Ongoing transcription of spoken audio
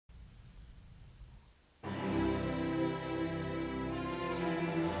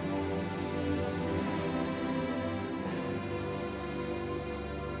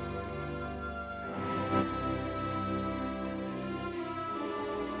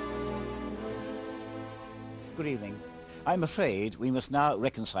Good evening. I'm afraid we must now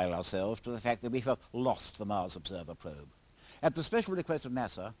reconcile ourselves to the fact that we have lost the Mars Observer probe. At the special request of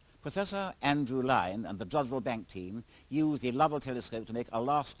NASA, Professor Andrew Lyne and the Jodrell Bank team used the Lovell telescope to make a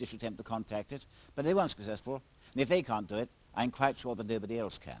last-ditch attempt to contact it, but they weren't successful, and if they can't do it, I'm quite sure that nobody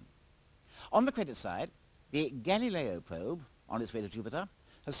else can. On the credit side, the Galileo probe, on its way to Jupiter,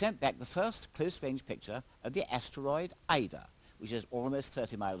 has sent back the first close-range picture of the asteroid Ida, which is almost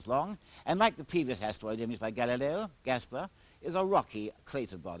 30 miles long, and like the previous asteroid imaged by Galileo, Gaspar, is a rocky,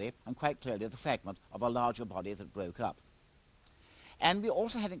 cratered body, and quite clearly the fragment of a larger body that broke up. And we're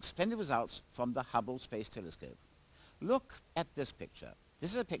also having splendid results from the Hubble Space Telescope. Look at this picture.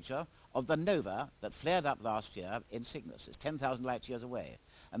 This is a picture of the nova that flared up last year in Cygnus. It's 10,000 light years away.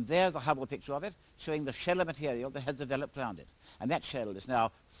 And there's the Hubble picture of it, showing the shell of material that has developed around it. And that shell is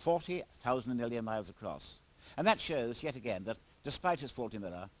now 40,000 million miles across. And that shows, yet again, that despite its faulty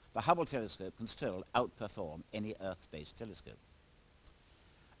mirror, the Hubble telescope can still outperform any Earth-based telescope.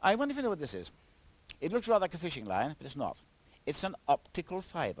 I wonder if you know what this is. It looks rather like a fishing line, but it's not. It's an optical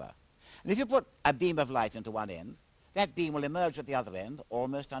fibre. And if you put a beam of light into one end, that beam will emerge at the other end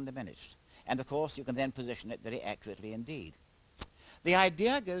almost undiminished. And of course, you can then position it very accurately indeed. The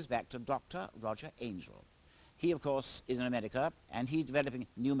idea goes back to Dr. Roger Angel. He, of course, is in America, and he's developing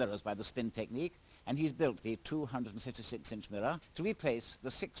new mirrors by the spin technique, and he's built the 256-inch mirror to replace the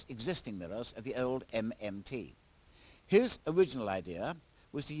 6 existing mirrors of the old MMT. His original idea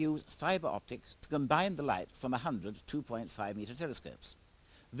was to use fibre optics to combine the light from 100 2.5-meter telescopes.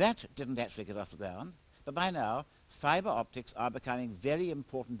 That didn't actually get off the ground, but by now, fibre optics are becoming very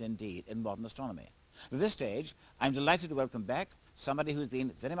important indeed in modern astronomy. At this stage, I'm delighted to welcome back somebody who's been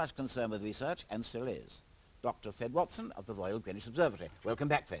very much concerned with research and still is, Dr. Fred Watson of the Royal Greenwich Observatory. Welcome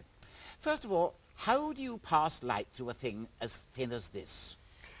back, Fred. First of all, how do you pass light through a thing as thin as this?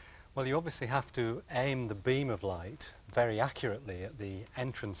 Well, you obviously have to aim the beam of light very accurately at the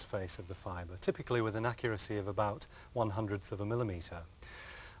entrance face of the fibre, typically with an accuracy of about 1/100th of a millimetre.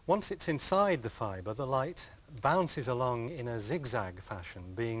 Once it's inside the fibre, the light bounces along in a zigzag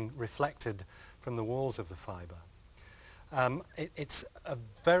fashion, being reflected from the walls of the fibre. It's a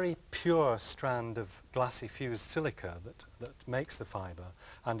very pure strand of glassy fused silica that makes the fibre,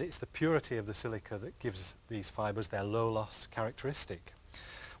 and it's the purity of the silica that gives these fibres their low loss characteristic.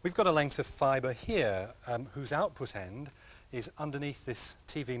 We've got a length of fibre here whose output end is underneath this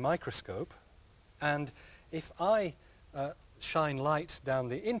TV microscope, and if I shine light down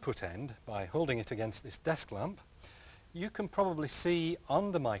the input end by holding it against this desk lamp, you can probably see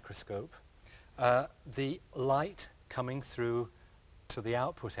on the microscope the light coming through to the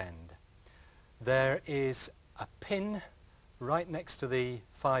output end. There is a pin right next to the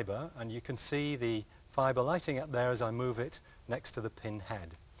fibre, and you can see the fibre lighting up there as I move it next to the pin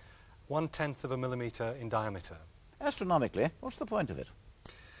head. 1/10th of a millimetre in diameter. Astronomically, what's the point of it?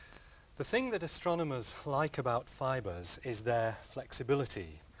 The thing that astronomers like about fibres is their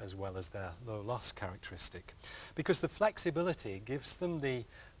flexibility as well as their low loss characteristic, because the flexibility gives them the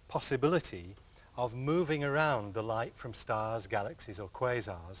possibility of moving around the light from stars, galaxies or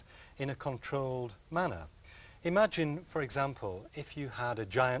quasars in a controlled manner. Imagine, for example, if you had a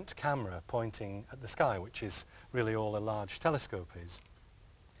giant camera pointing at the sky, which is really all a large telescope is.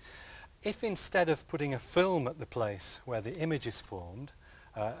 If instead of putting a film at the place where the image is formed,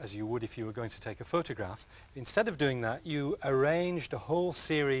 as you would if you were going to take a photograph, instead of doing that, you arranged a whole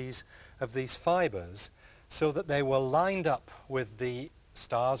series of these fibres so that they were lined up with the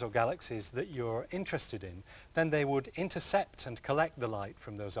stars or galaxies that you're interested in, then they would intercept and collect the light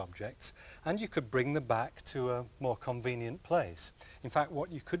from those objects, and you could bring them back to a more convenient place. In fact, what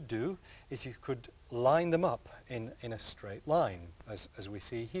you could do is you could line them up in a straight line, as we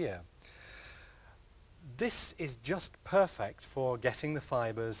see here. This is just perfect for getting the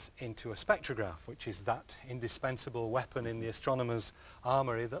fibres into a spectrograph, which is that indispensable weapon in the astronomer's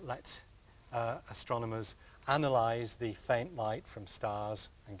armoury that lets astronomers analyse the faint light from stars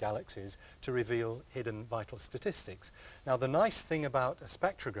and galaxies to reveal hidden vital statistics. Now, the nice thing about a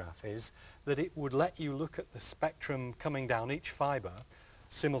spectrograph is that it would let you look at the spectrum coming down each fibre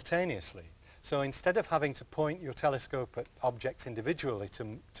simultaneously. So instead of having to point your telescope at objects individually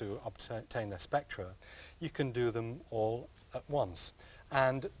to obtain their spectra, you can do them all at once.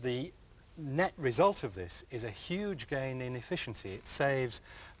 And the net result of this is a huge gain in efficiency. It saves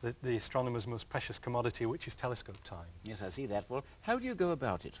the astronomer's most precious commodity, which is telescope time. Yes, I see that. Well, how do you go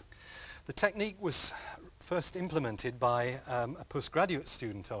about it? The technique was first implemented by a postgraduate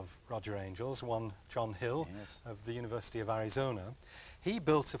student of Roger Angel's, one John Hill, yes, of the University of Arizona. He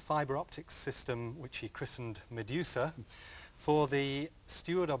built a fibre optics system which he christened Medusa for the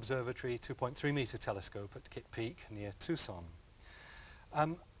Steward Observatory 2.3 metre telescope at Kitt Peak near Tucson.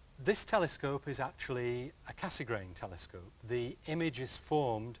 This telescope is actually a Cassegrain telescope. The image is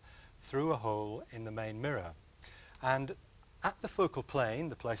formed through a hole in the main mirror. And at the focal plane,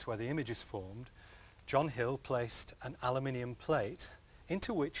 the place where the image is formed, John Hill placed an aluminium plate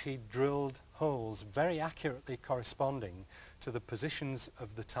into which he drilled holes very accurately corresponding to the positions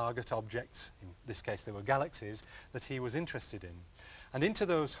of the target objects, in this case they were galaxies, that he was interested in. And into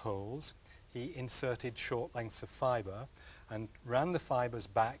those holes he inserted short lengths of fibre and ran the fibres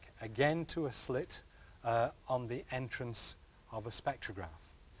back again to a slit on the entrance of a spectrograph.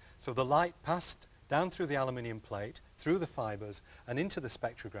 So the light passed down through the aluminium plate, through the fibres and into the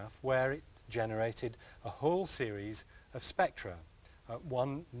spectrograph, where it generated a whole series of spectra,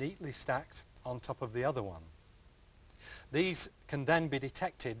 one neatly stacked on top of the other one. These can then be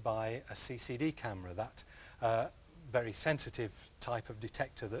detected by a CCD camera, that very sensitive type of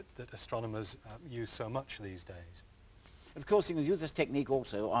detector that astronomers use so much these days. Of course, you can use this technique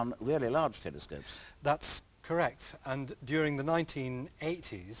also on really large telescopes. That's correct. And during the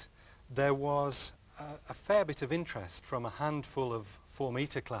 1980s, there was a fair bit of interest from a handful of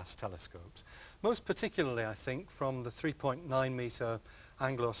 4-metre class telescopes, most particularly, I think, from the 3.9 metre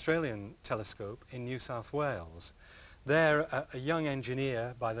Anglo-Australian telescope in New South Wales. There, a young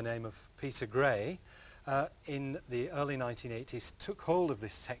engineer by the name of Peter Gray, in the early 1980s, took hold of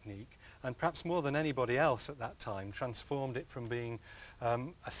this technique and perhaps more than anybody else at that time transformed it from being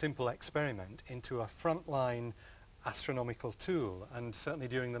a simple experiment into a frontline astronomical tool. And certainly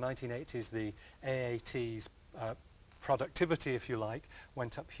during the 1980s the AAT's productivity, if you like,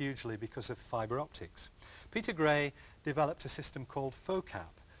 went up hugely because of fibre optics. Peter Gray developed a system called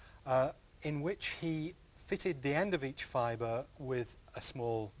FOCAP, in which he fitted the end of each fibre with a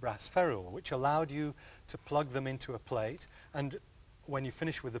small brass ferrule, which allowed you to plug them into a plate and when you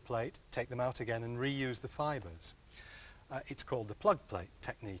finish with the plate, take them out again and reuse the fibres. It's called the plug plate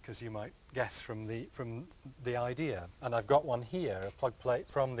technique, as you might guess from the idea. And I've got one here, a plug plate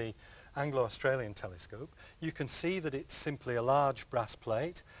from the Anglo-Australian telescope. You can see that it's simply a large brass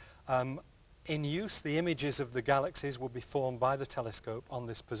plate. In use, the images of the galaxies will be formed by the telescope on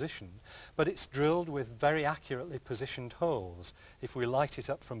this position, but it's drilled with very accurately positioned holes. If we light it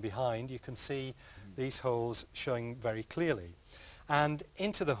up from behind, you can see these holes showing very clearly. And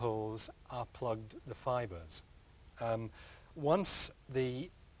into the holes are plugged the fibres. Once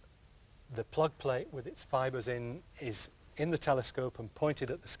the plug plate with its fibres is in the telescope and pointed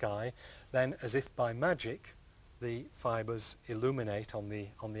at the sky, then as if by magic the fibres illuminate on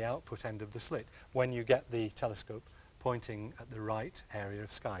the output end of the slit when you get the telescope pointing at the right area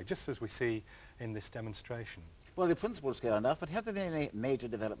of sky, just as we see in this demonstration. Well, the principle's clear enough, but have there been any major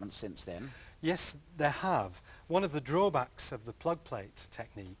developments since then? Yes, there have. One of the drawbacks of the plug plate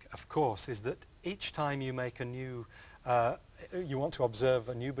technique, of course, is that each time you make a new, you want to observe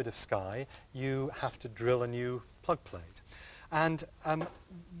a new bit of sky, you have to drill a new plug plate. And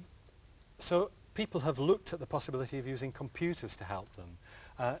so people have looked at the possibility of using computers to help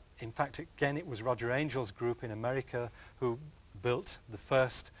them. In fact, again, it was Roger Angel's group in America who built the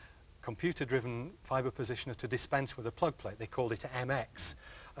first computer-driven fibre positioner to dispense with a plug plate. They called it MX,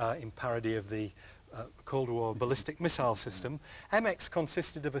 in parody of the Cold War ballistic missile system. MX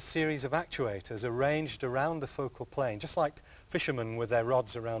consisted of a series of actuators arranged around the focal plane, just like fishermen with their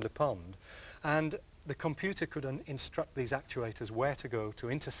rods around a pond. And the computer could instruct these actuators where to go to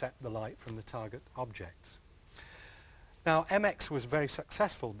intercept the light from the target objects. Now, MX was very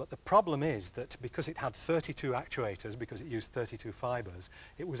successful, but the problem is that because it had 32 actuators, because it used 32 fibres,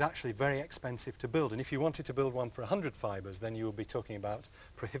 it was actually very expensive to build. And if you wanted to build one for 100 fibres, then you would be talking about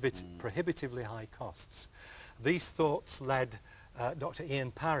prohibitively high costs. These thoughts led Dr. Ian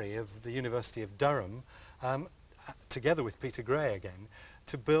Parry of the University of Durham, together with Peter Gray again,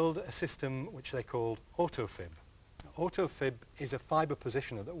 to build a system which they called AutoFib. AutoFib is a fibre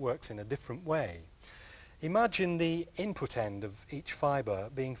positioner that works in a different way. Imagine the input end of each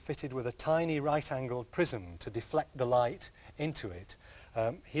fibre being fitted with a tiny right-angled prism to deflect the light into it.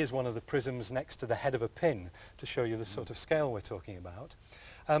 Here's one of the prisms next to the head of a pin to show you the sort of scale we're talking about.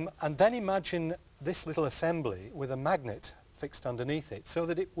 And then imagine this little assembly with a magnet fixed underneath it so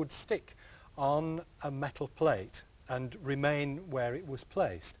that it would stick on a metal plate and remain where it was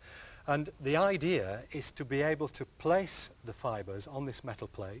placed. And the idea is to be able to place the fibres on this metal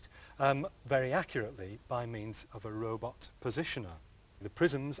plate very accurately by means of a robot positioner. The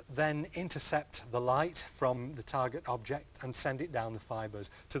prisms then intercept the light from the target object and send it down the fibres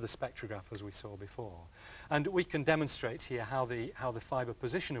to the spectrograph as we saw before. And we can demonstrate here how the fibre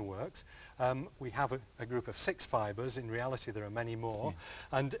positioner works. We have a group of 6 fibres. In reality there are many more.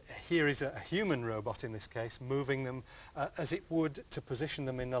 Yeah. And here is a human robot in this case moving them as it would to position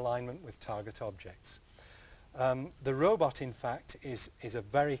them in alignment with target objects. The robot in fact is a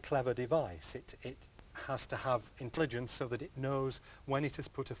very clever device. It has to have intelligence so that it knows when it has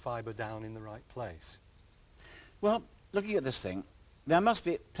put a fibre down in the right place. Well, looking at this thing, there must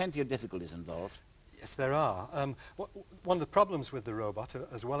be plenty of difficulties involved. Yes, there are. One of the problems with the robot,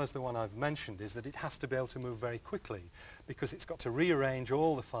 as well as the one I've mentioned, is that it has to be able to move very quickly because it's got to rearrange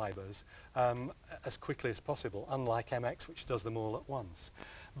all the fibres as quickly as possible, unlike MX, which does them all at once.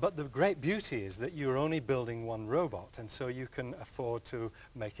 But the great beauty is that you're only building one robot, and so you can afford to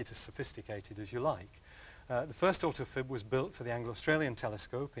make it as sophisticated as you like. The first autofib was built for the Anglo-Australian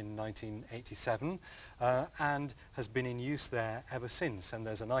telescope in 1987 and has been in use there ever since. And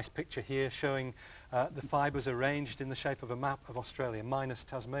there's a nice picture here showing the fibres arranged in the shape of a map of Australia, minus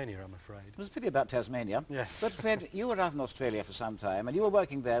Tasmania, I'm afraid. It was a pity about Tasmania. Yes. But Fred, you were out in Australia for some time and you were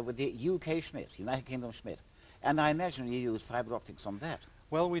working there with the UK Schmidt, United Kingdom Schmidt. And I imagine you used fibre optics on that.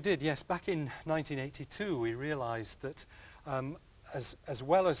 Well, we did, yes. Back in 1982 we realised that as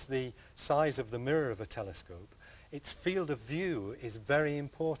well as the size of the mirror of a telescope, its field of view is very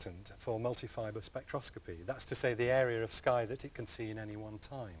important for multi-fibre spectroscopy. That's to say the area of sky that it can see in any one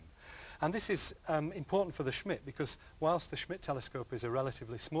time. And this is important for the Schmidt because whilst the Schmidt telescope is a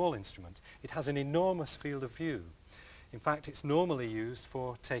relatively small instrument, it has an enormous field of view. In fact, it's normally used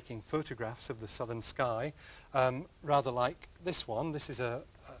for taking photographs of the southern sky, rather like this one. This is a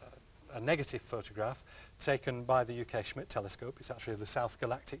negative photograph taken by the UK Schmidt telescope. It's actually of the South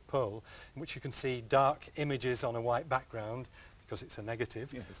Galactic Pole, in which you can see dark images on a white background because it's a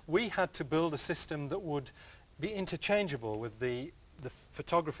negative. Yes. We had to build a system that would be interchangeable with the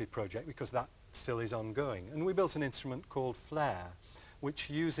photography project because that still is ongoing. And we built an instrument called FLAIR, which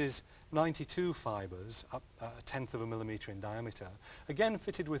uses 92 fibres, up a 1/10 of a millimetre in diameter, again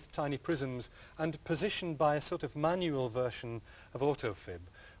fitted with tiny prisms and positioned by a sort of manual version of autofib,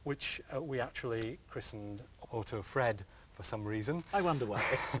 which we actually christened AutoFred for some reason. I wonder why.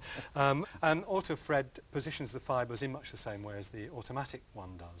 And AutoFred positions the fibres in much the same way as the automatic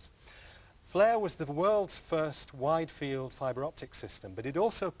one does. FLAIR was the world's first wide-field fibre optic system, but it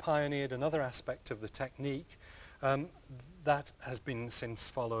also pioneered another aspect of the technique that has been since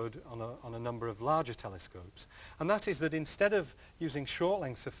followed on a number of larger telescopes. And that is that instead of using short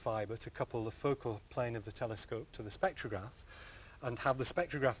lengths of fibre to couple the focal plane of the telescope to the spectrograph, and have the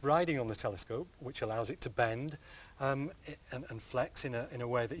spectrograph riding on the telescope, which allows it to bend and flex in a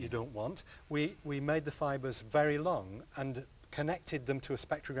way that you don't want, we made the fibres very long and connected them to a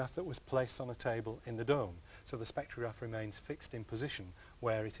spectrograph that was placed on a table in the dome. So the spectrograph remains fixed in position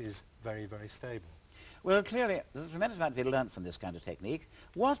where it is very, very stable. Well, clearly, there's a tremendous amount to be learnt from this kind of technique.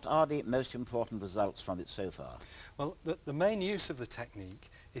 What are the most important results from it so far? Well, the main use of the technique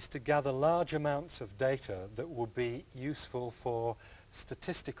is to gather large amounts of data that will be useful for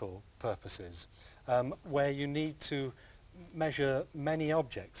statistical purposes, where you need to measure many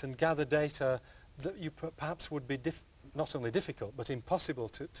objects and gather data that you perhaps would be not only difficult, but impossible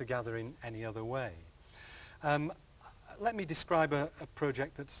to gather in any other way. Let me describe a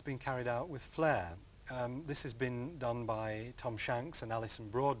project that's been carried out with FLAIR. This has been done by Tom Shanks and Alison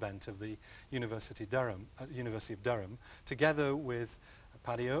Broadbent of the University of Durham, together with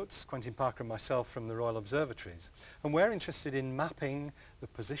Paddy Oates, Quentin Parker and myself from the Royal Observatories. And we're interested in mapping the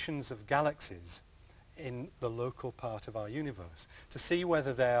positions of galaxies in the local part of our universe to see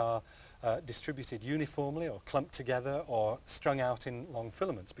whether they are distributed uniformly or clumped together or strung out in long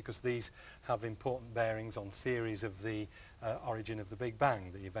filaments, because these have important bearings on theories of the origin of the Big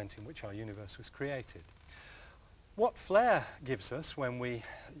Bang, the event in which our universe was created. What FLAIR gives us when we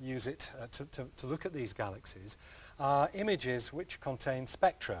use it to look at these galaxies are images which contain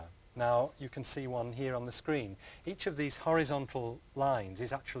spectra. Now you can see one here on the screen. Each of these horizontal lines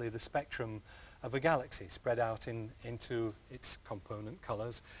is actually the spectrum of a galaxy spread out into its component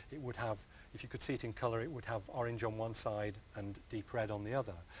colours. It would have, if you could see it in colour, it would have orange on one side and deep red on the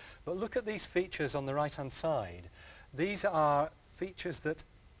other. But look at these features on the right hand side. These are features that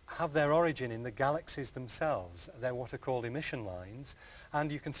have their origin in the galaxies themselves. They're what are called emission lines,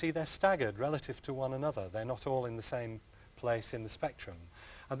 and you can see they're staggered relative to one another. They're not all in the same place in the spectrum.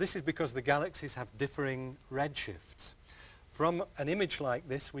 And this is because the galaxies have differing redshifts. From an image like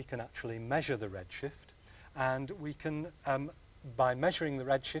this, we can actually measure the redshift, and we can, by measuring the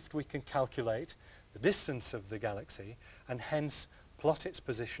redshift, we can calculate the distance of the galaxy and hence plot its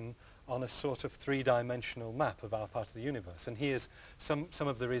position on a sort of three-dimensional map of our part of the universe. And here's some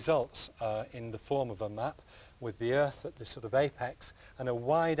of the results in the form of a map with the Earth at the sort of apex and a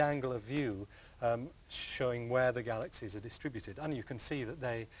wide angle of view showing where the galaxies are distributed. And you can see that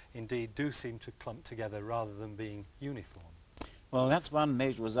they indeed do seem to clump together rather than being uniform. Well, that's one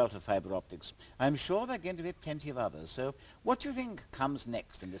major result of fibre optics. I'm sure there are going to be plenty of others. So what do you think comes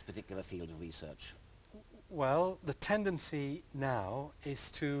next in this particular field of research? Well, the tendency now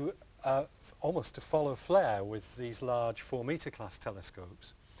is to almost to follow flare with these large 4-metre class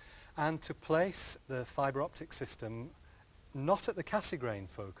telescopes and to place the fibre optic system not at the Cassegrain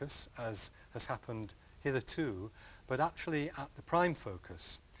focus, as has happened hitherto, but actually at the prime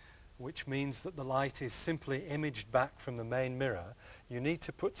focus, which means that the light is simply imaged back from the main mirror. You need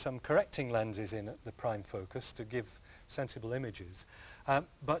to put some correcting lenses in at the prime focus to give sensible images.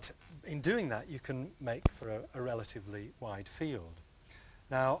 But in doing that, you can make for a relatively wide field.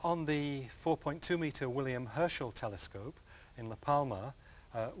 Now, on the 4.2 metre William Herschel telescope in La Palma,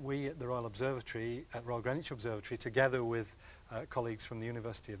 we at the Royal Observatory, at Royal Greenwich Observatory, together with colleagues from the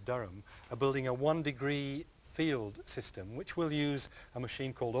University of Durham, are building a 1-degree field system which will use a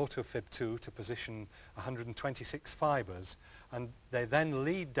machine called AutoFib2 to position 126 fibres, and they then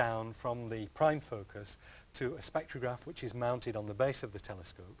lead down from the prime focus to a spectrograph which is mounted on the base of the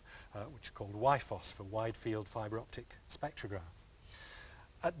telescope, which is called WIFOS, for Wide Field Fibre Optic Spectrograph.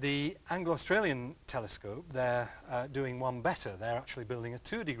 At the Anglo-Australian telescope, they're doing one better. They're actually building a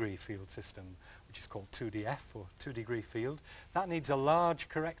 2-degree field system, which is called 2DF, or 2-degree field. That needs a large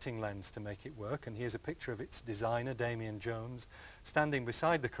correcting lens to make it work, and here's a picture of its designer, Damien Jones, standing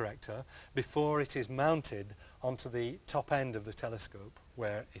beside the corrector before it is mounted onto the top end of the telescope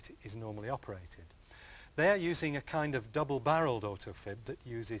where it is normally operated. They are using a kind of double-barreled autofib that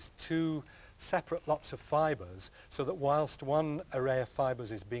uses 2 separate lots of fibres, so that whilst one array of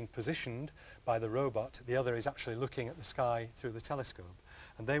fibres is being positioned by the robot, the other is actually looking at the sky through the telescope.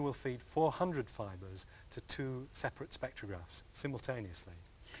 And they will feed 400 fibres to 2 separate spectrographs simultaneously.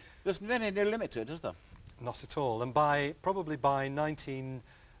 There's very no limit to it, is there? Not at all. And probably by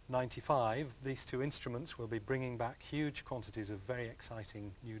 1995, these 2 instruments will be bringing back huge quantities of very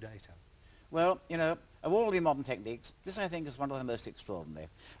exciting new data. Well, you know, of all the modern techniques, this I think is one of the most extraordinary.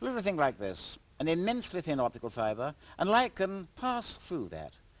 A little thing like this, an immensely thin optical fibre, and light can pass through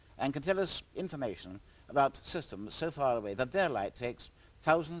that and can tell us information about systems so far away that their light takes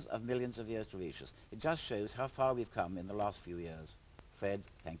thousands of millions of years to reach us. It just shows how far we've come in the last few years. Fred,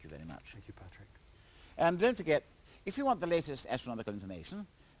 thank you very much. Thank you, Patrick. And don't forget, if you want the latest astronomical information,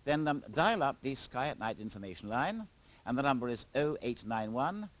 then dial up the Sky at Night information line, and the number is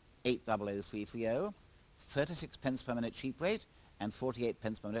 0891 800330, 36 pence per minute cheap rate, and 48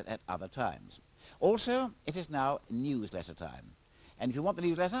 pence per minute at other times. Also, it is now newsletter time. And if you want the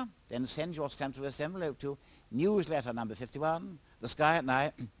newsletter, then send your stamp to us envelope to newsletter number 51, The Sky at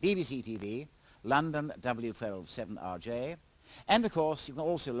Night, BBC TV, London W12 7RJ. And of course, you can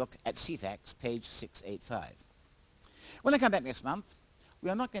also look at CFAX, page 685. When I come back next month, we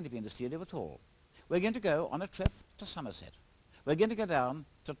are not going to be in the studio at all. We're going to go on a trip to Somerset. We're going to go down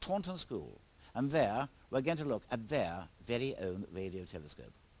to Taunton School, and there we're going to look at their very own radio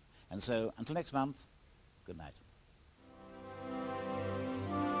telescope. And so, until next month, good night.